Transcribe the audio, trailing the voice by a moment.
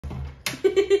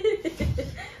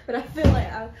But I feel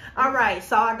like all right,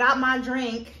 so I got my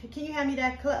drink. Can you hand me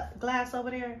that glass over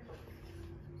there?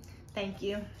 Thank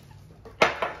you.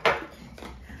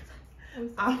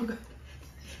 I'm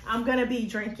gonna be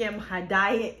drinking my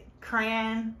diet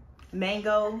cran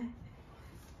mango.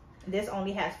 This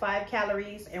only has 5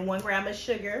 calories and 1 gram of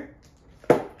sugar.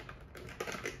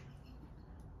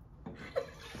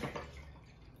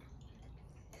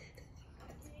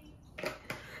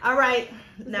 All right,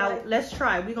 now let's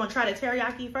try. We're gonna try the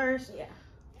teriyaki first. Yeah.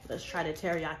 Let's try the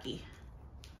teriyaki.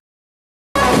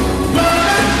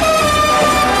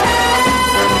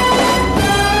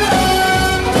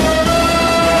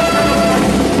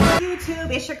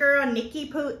 YouTube, it's your girl Nikki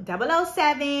Poot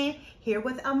 007 here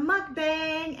with a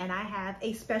mukbang, and I have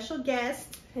a special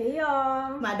guest. Hey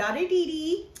y'all. My daughter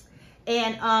Dee.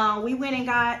 And we went and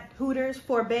got Hooters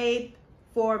for Babe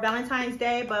for Valentine's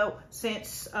Day, but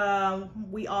since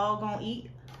we all gonna eat,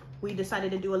 we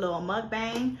decided to do a little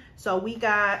mukbang. So we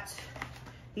got,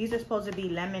 these are supposed to be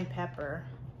lemon pepper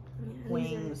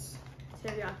wings.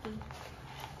 Teriyaki.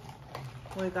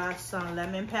 We got some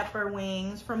lemon pepper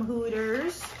wings from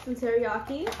Hooters. Some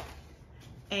teriyaki.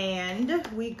 And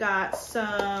we got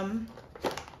some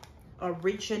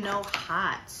original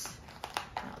hots.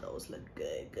 Now those look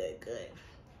good, good, good.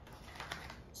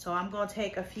 So I'm gonna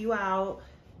take a few out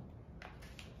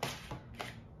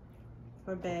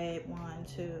for Babe. 1,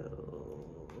 2,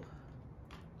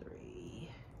 3.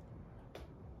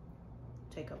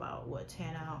 Take about, what,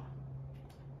 10 out?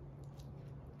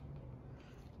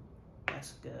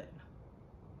 That's good.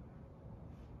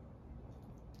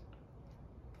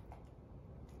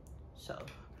 So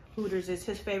Hooters is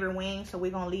his favorite wing, so we're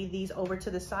gonna leave these over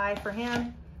to the side for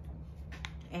him.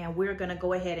 And we're gonna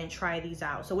go ahead and try these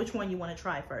out. So which one you wanna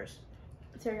try first?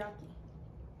 Teriyaki.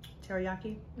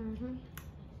 Teriyaki? Mm-hmm.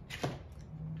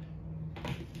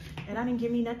 And I didn't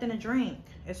give me nothing to drink.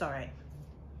 It's all right.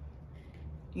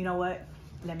 You know what?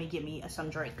 Let me get me some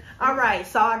drink. All right,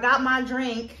 so I got my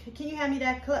drink. Can you hand me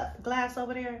that glass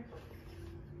over there?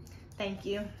 Thank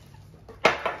you.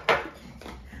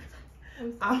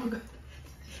 I'm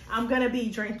gonna be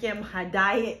drinking my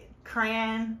diet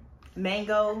cran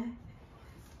mango.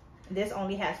 This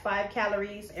only has 5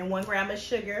 calories and 1 gram of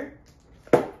sugar.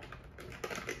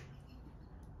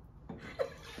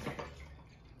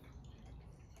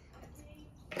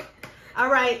 All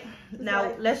right,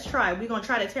 now let's try. We're gonna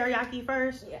try the teriyaki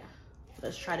first. Yeah.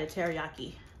 Let's try the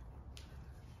teriyaki.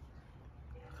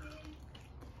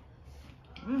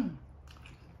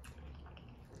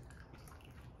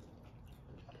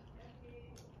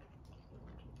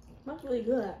 That's really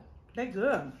good. They're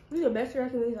good. These are the best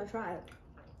teriyaki wings I tried.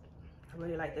 I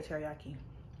really like the teriyaki.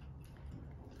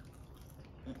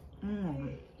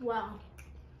 Wow.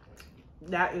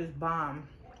 That is bomb.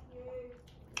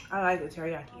 I like the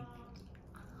teriyaki.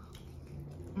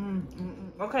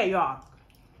 Okay, y'all.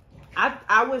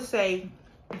 I would say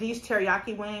these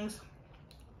teriyaki wings,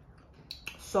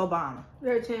 so bomb.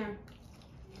 They're a 10.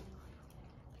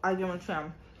 I give them a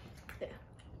 10. Yeah.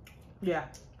 Yeah,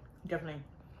 definitely.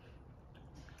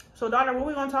 So, daughter, what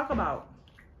we gonna talk about?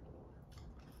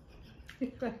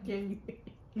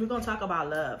 We're gonna talk about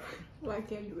love. Well, I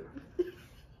can't do it.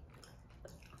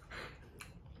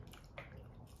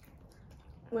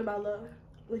 What about love?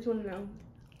 What you want to know?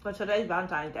 But today's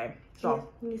Valentine's Day, so.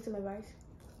 You need some advice?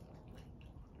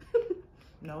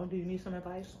 No, do you need some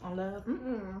advice on love?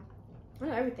 I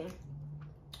know everything.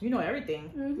 You know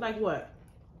everything? Like what?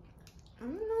 I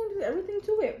don't know, just everything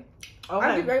to it. Okay.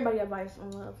 I give everybody advice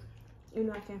on love. You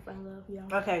know I can't find love,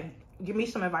 y'all. Okay, give me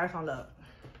some advice on love.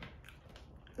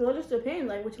 Well, it just depends,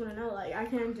 like, what you want to know. Like, I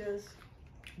can't just...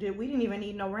 Dude, we didn't even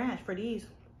need no ranch for these.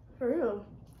 For real.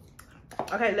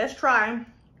 Okay, let's try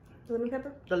The lemon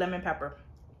pepper? the lemon pepper.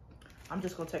 I'm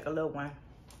just gonna take a little one.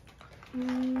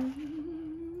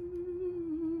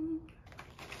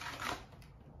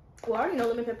 Well, I already know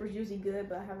lemon pepper is usually good,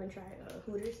 but I haven't tried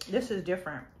Hooters. This is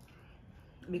different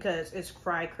because it's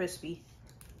fried crispy.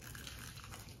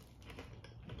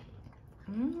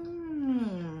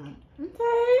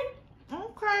 Okay.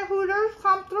 Okay, Hooters,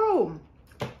 come through.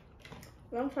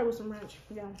 Well, I'm trying with some ranch.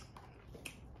 Yeah.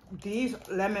 These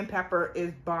lemon pepper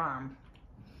is bomb.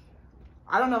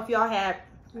 I don't know if y'all had,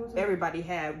 everybody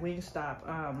had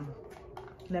Wingstop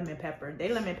lemon pepper. They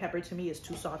lemon pepper to me is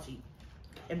too salty.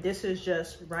 And this is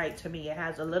just right to me. It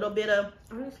has a little bit of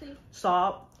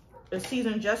salt. It's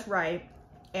seasoned just right.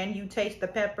 And you taste the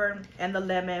pepper and the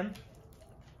lemon.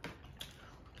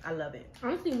 I love it.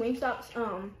 Honestly, Wingstop's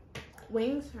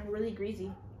wings are really greasy.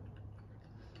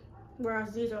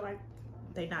 Whereas these are like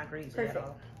they not greasy perfect. at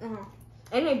all.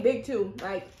 And they big too.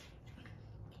 Like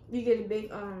you get a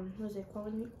big what is it,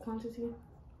 quantity?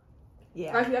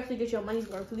 Yeah. Like you actually get your money's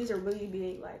worth. These are really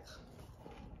big, like.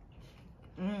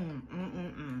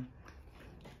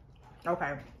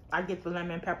 Okay, I get the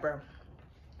lemon pepper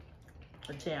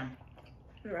for 10.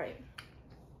 Right.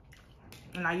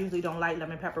 And I usually don't like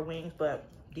lemon pepper wings, but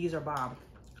these are bomb.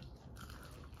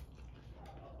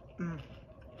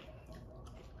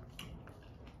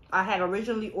 I had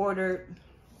originally ordered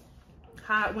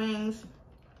hot wings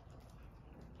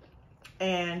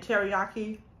and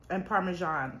teriyaki and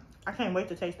parmesan. I can't wait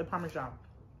to taste the parmesan.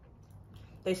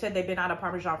 They said they've been out of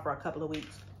parmesan for a couple of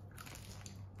weeks.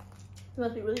 It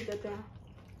must be really good then.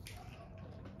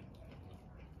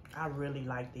 I really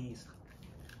like these.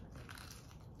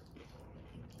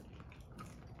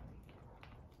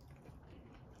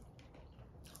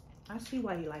 I see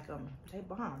why you like them. They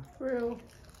bomb. For real.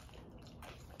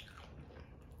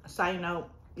 Side note,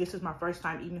 this is my first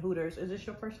time eating Hooters. Is this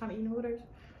your first time eating Hooters?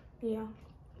 Yeah.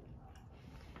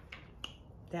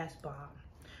 That's bomb.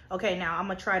 Okay, now I'm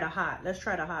gonna try the hot. Let's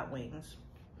try the hot wings.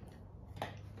 I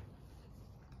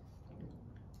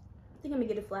think I'm gonna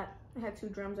get it flat. I had 2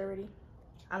 drums already.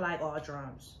 I like all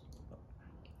drums.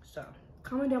 So.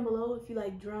 Comment down below if you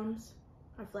like drums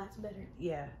or flats better.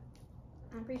 Yeah.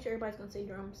 I'm pretty sure everybody's gonna say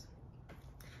drums.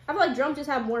 I feel like drums just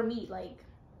have more meat. Like.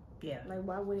 Yeah. Like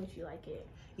why wouldn't you like it?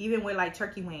 Even with like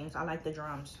turkey wings, I like the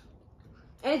drums.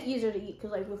 And it's easier to eat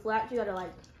because like with flats you gotta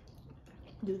like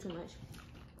do too much.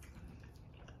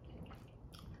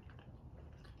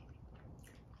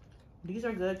 These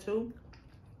are good too.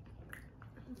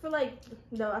 I feel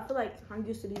like I'm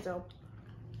used to these though.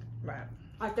 Right.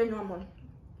 Like they're normal.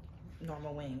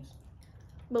 Normal wings.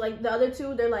 But like the other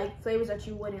 2, they're like flavors that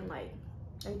you wouldn't like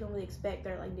you don't really expect.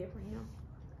 They're like different, you know.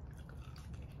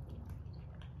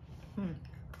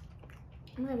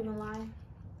 I'm not even gonna lie.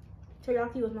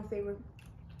 Teriyaki was my favorite.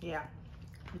 Yeah.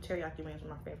 The teriyaki wings are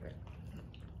my favorite.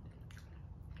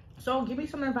 So give me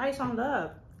some advice on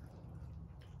love.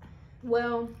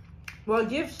 Well,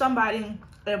 give somebody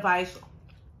advice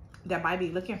that might be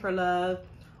looking for love,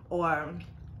 or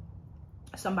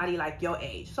somebody like your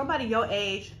age. Somebody your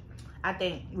age, I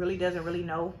think, really doesn't really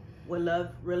know what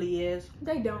love really is.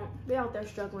 they don't. They're out there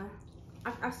struggling.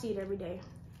 I see it every day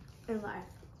in life.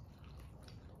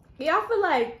 Yeah, I feel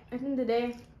like at the end of the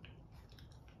day,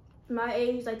 my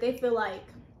age, like they feel like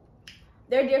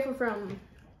they're different from,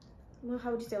 well,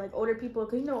 how would you say, like older people?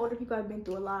 Because you know, older people have been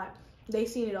through a lot. They've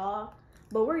seen it all.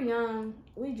 But we're young.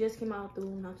 We just came out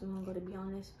through not too long ago, to be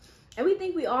honest. And we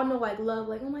think we all know like love.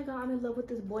 Like, oh my God, I'm in love with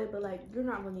this boy. But like, you're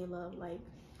not really in love. Like,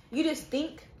 you just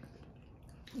think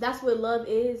that's what love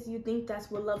is. You think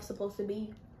that's what love's supposed to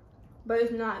be. But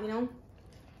it's not, you know?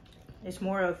 It's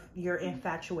more of you're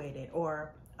infatuated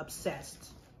or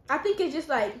obsessed. I think it's just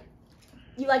like,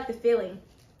 you like the feeling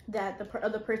that the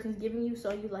other person's giving you.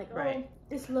 So you like, oh, Right.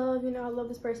 This love, you know, I love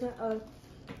this person. I'm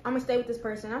going to stay with this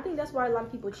person. I think that's why a lot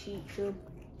of people cheat too.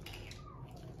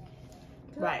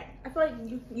 Right. I feel like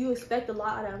you expect a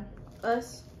lot out of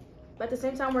us, but at the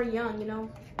same time we're young, you know.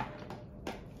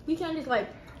 You can't just like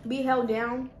be held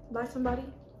down by somebody.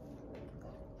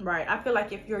 Right. I feel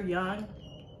like if you're young,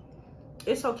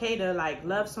 it's okay to like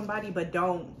love somebody, but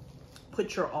don't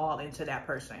put your all into that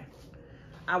person.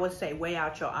 I would say weigh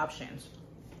out your options.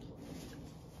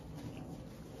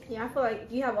 Yeah, I feel like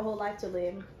you have a whole life to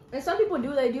live. And some people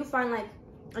do, they do find like,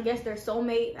 I guess their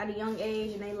soulmate at a young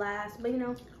age and they last. But you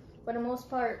know, for the most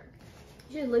part,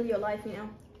 you just live your life, you know.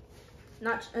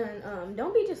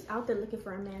 Don't be just out there looking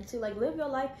for a man too. Like live your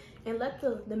life and let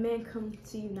the man come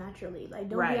to you naturally. Like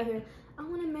don't be out here, I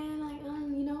want a man, like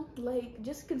you know, like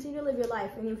just continue to live your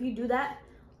life. And if you do that,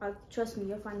 trust me,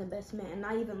 you'll find the best man.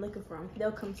 Not even looking for him,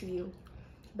 they'll come to you.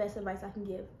 Best advice I can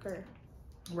give her.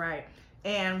 Right.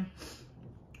 And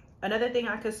another thing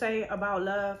I could say about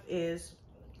love is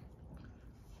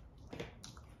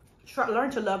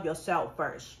learn to love yourself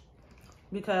first.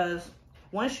 Because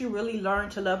once you really learn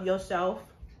to love yourself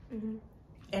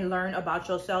and learn about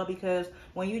yourself, because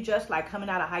when you just like coming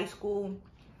out of high school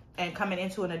and coming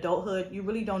into an adulthood, you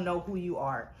really don't know who you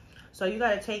are. So you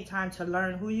got to take time to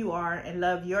learn who you are and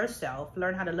love yourself.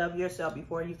 Learn how to love yourself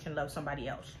before you can love somebody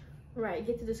else. Right.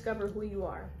 Get to discover who you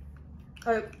are.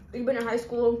 You've been in high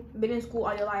school, been in school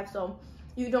all your life, so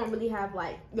you don't really have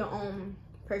like your own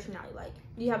personality. Like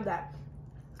you have that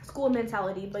school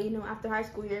mentality, but you know, after high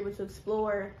school you're able to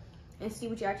explore and see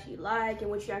what you actually like and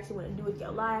what you actually want to do with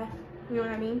your life. You know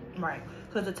what I mean? Right.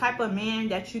 Because the type of man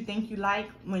that you think you like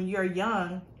when you're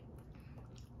young,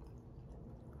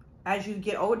 as you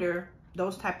get older,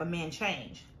 those type of men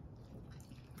change.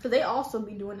 So they also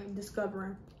be doing it,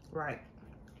 discovering. Right.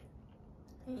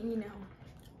 And you know,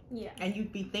 Yeah. And you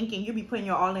be thinking, you be putting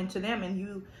your all into them, and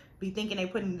you be thinking they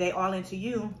putting they all into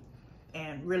you,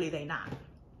 and really they not.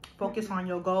 Focus on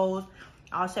your goals.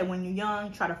 I'll say when you're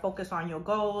young, try to focus on your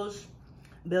goals.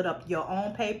 Build up your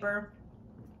own paper.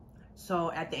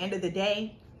 So at the end of the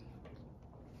day,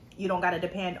 you don't got to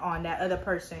depend on that other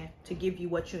person to give you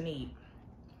what you need.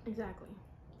 Exactly.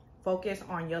 Focus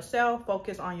on yourself.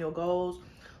 Focus on your goals.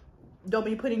 Don't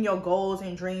be putting your goals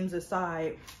and dreams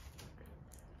aside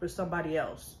for somebody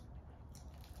else.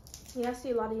 Yeah, I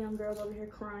see a lot of young girls over here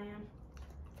crying.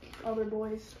 Other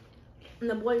boys. And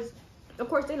the boys, of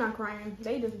course, they're not crying.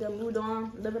 They just moved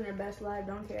on, living their best life,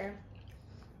 don't care.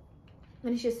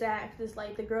 And it's just sad. It's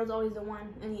like the girl's always the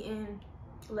one in the end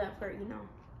left hurt, you know.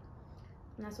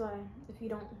 And that's why if you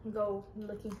don't go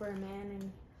looking for a man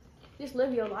and just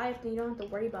live your life, then you don't have to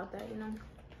worry about that, you know,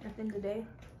 at the end of the day.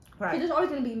 Right. Because there's always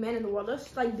going to be men in the world.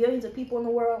 There's like billions of people in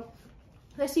the world.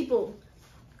 There's people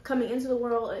coming into the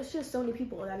world. It's just so many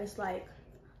people that it's like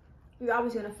you're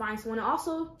always going to find someone. And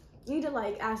also, you need to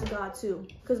like ask God too,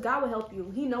 because God will help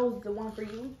you. He knows the one for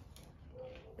you.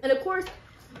 And of course,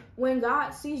 when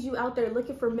God sees you out there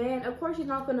looking for men, of course he's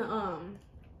not going to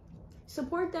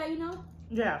support that, you know?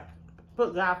 Yeah.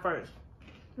 Put God first.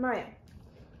 Right.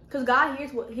 Because God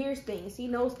hears things. He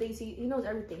knows things. He knows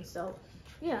everything. So,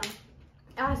 yeah.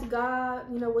 Ask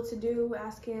God, you know, what to do.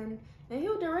 Ask him. And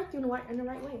he'll direct you in the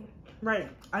right way. Right.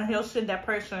 And he'll send that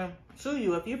person to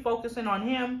you. If you're focusing on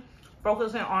him,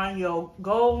 focusing on your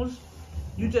goals,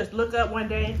 you just look up one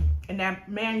day and that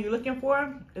man you're looking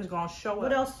for is going to show up.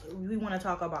 What else we want to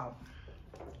talk about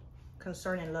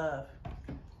concerning love?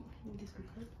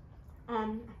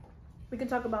 We can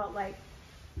talk about like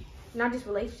not just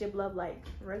relationship love, like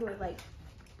regular, like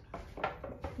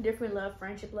different love,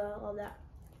 friendship love, all that.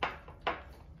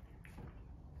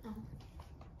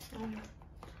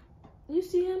 You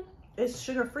see him? It's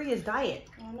sugar free. It's diet.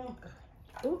 I don't know.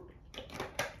 Ooh,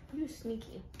 you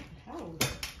sneaky. How?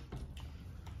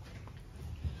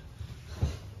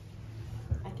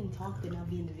 I can talk but not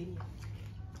be in the video.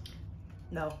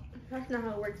 No. That's not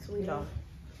how it works, sweetie. No.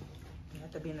 You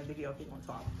have to be in the video if you want to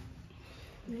talk.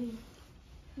 Man,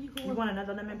 You want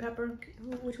another lemon pepper?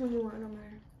 Which one you want? No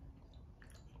matter.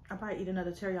 I'll probably eat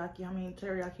another teriyaki. How many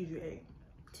teriyakis you ate?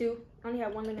 2. I only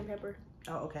have 1 lemon pepper.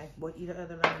 Oh, okay. We'll eat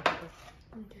another lemon pepper.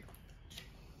 Okay.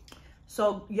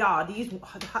 So, y'all,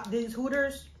 these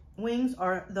Hooters wings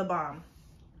are the bomb.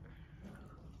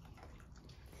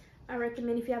 I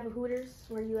recommend if you have a Hooters,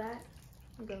 where you at,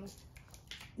 go.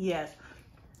 Yes.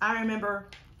 I remember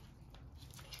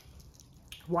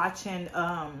watching,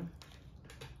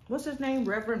 what's his name?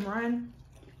 Reverend Run?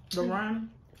 The Run?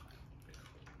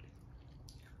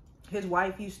 His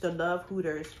wife used to love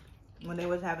Hooters when they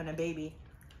was having a baby.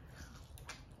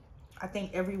 I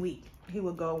think every week he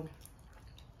would go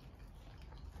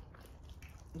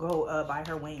buy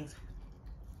her wings.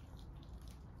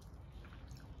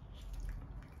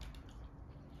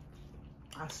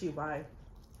 I see why.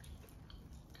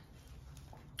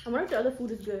 I wonder if the other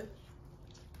food is good.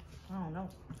 I don't know.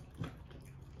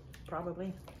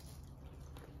 Probably.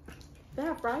 They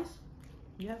have fries?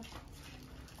 Yeah.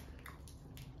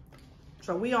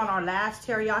 So we on our last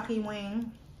teriyaki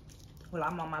wing. Well,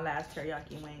 I'm on my last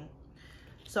teriyaki wing.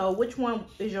 So which one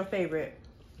is your favorite?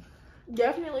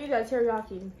 Definitely that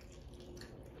teriyaki.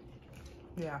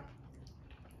 Yeah.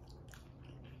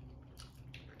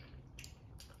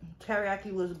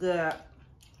 Teriyaki was good.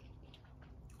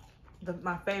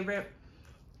 My favorite.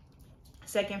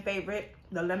 Second favorite,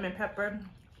 the lemon pepper.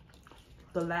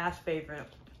 The last favorite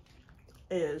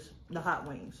is the hot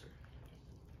wings.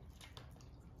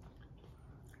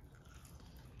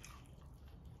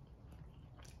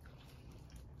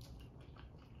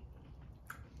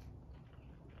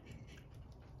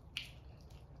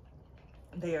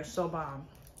 They are so bomb.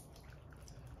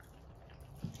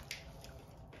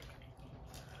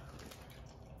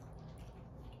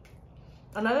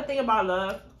 Another thing about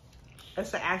love,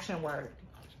 it's the action word.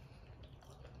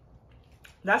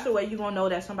 That's the way you're gonna know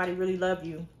that somebody really loves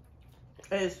you,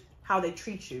 is how they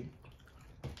treat you.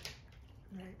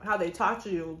 How they talk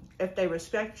to you, if they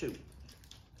respect you.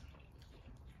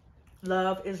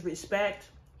 Love is respect.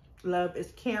 Love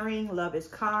is caring. Love is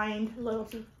kind.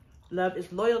 Loyalty. Love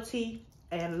is loyalty.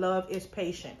 And love is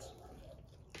patience.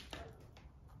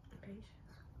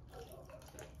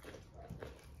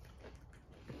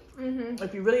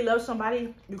 If you really love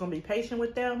somebody, you're going to be patient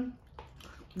with them.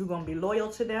 You're going to be loyal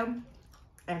to them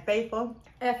and faithful.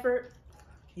 Effort.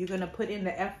 You're going to put in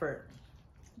the effort.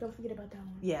 Don't forget about that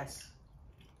one. Yes.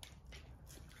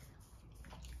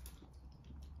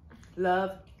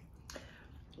 Love.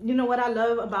 You know what I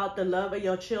love about the love of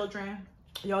your children?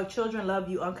 Your children love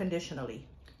you unconditionally.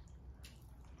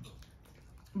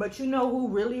 But you know who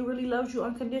really, really loves you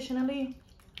unconditionally?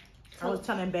 I was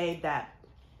telling Babe that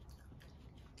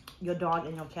your dog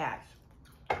and your cats.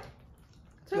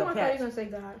 So I thought you were gonna say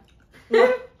God.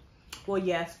 Yeah. Well,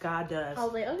 yes, God does. I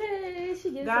was like, okay,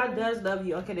 she gets God does love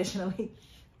you unconditionally.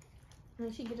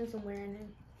 And she getting somewhere in there.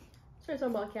 Start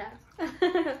talking about cats.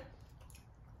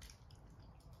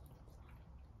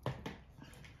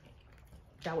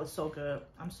 That was so good.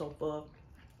 I'm so full.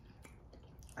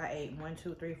 I ate 1,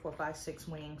 2, 3, 4, 5, 6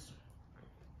 wings.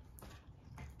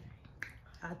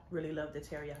 I really love the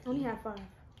teriyaki. Only have 5.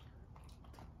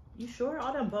 You sure?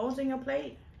 All them bones in your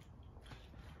plate?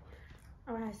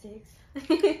 Oh, I had 6.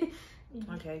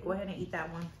 Okay, go ahead and eat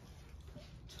that one.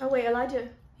 Oh wait, Elijah.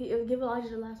 Give Elijah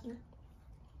the last one.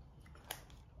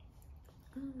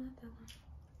 Oh, not that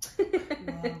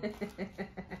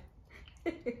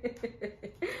one.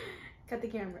 Cut the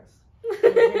cameras.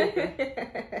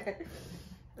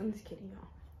 I'm just kidding, y'all.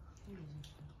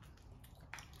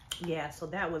 Yeah, so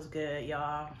that was good,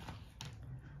 y'all.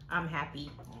 I'm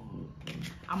happy.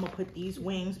 I'm gonna put these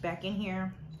wings back in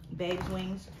here, Babe's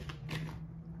wings,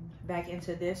 back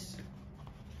into this,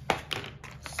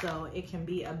 so it can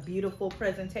be a beautiful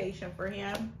presentation for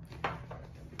him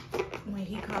when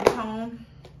he comes home.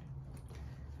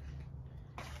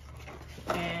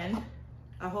 And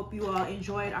I hope you all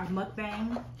enjoyed our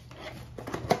mukbang.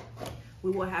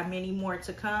 We will have many more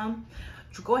to come.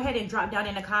 Go ahead and drop down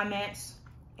in the comments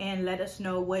and let us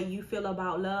know what you feel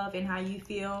about love and how you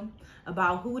feel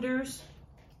about Hooters.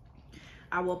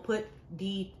 I will put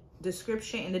the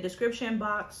description in the description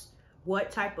box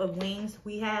what type of wings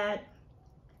we had.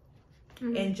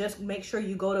 And just make sure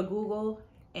you go to Google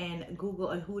and Google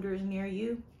a Hooters near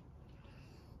you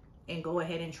and go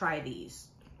ahead and try these.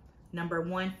 Number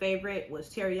 1 favorite was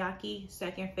teriyaki,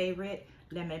 2nd favorite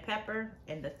lemon pepper,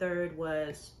 and the 3rd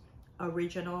was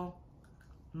original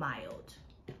mild.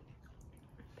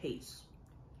 Peace.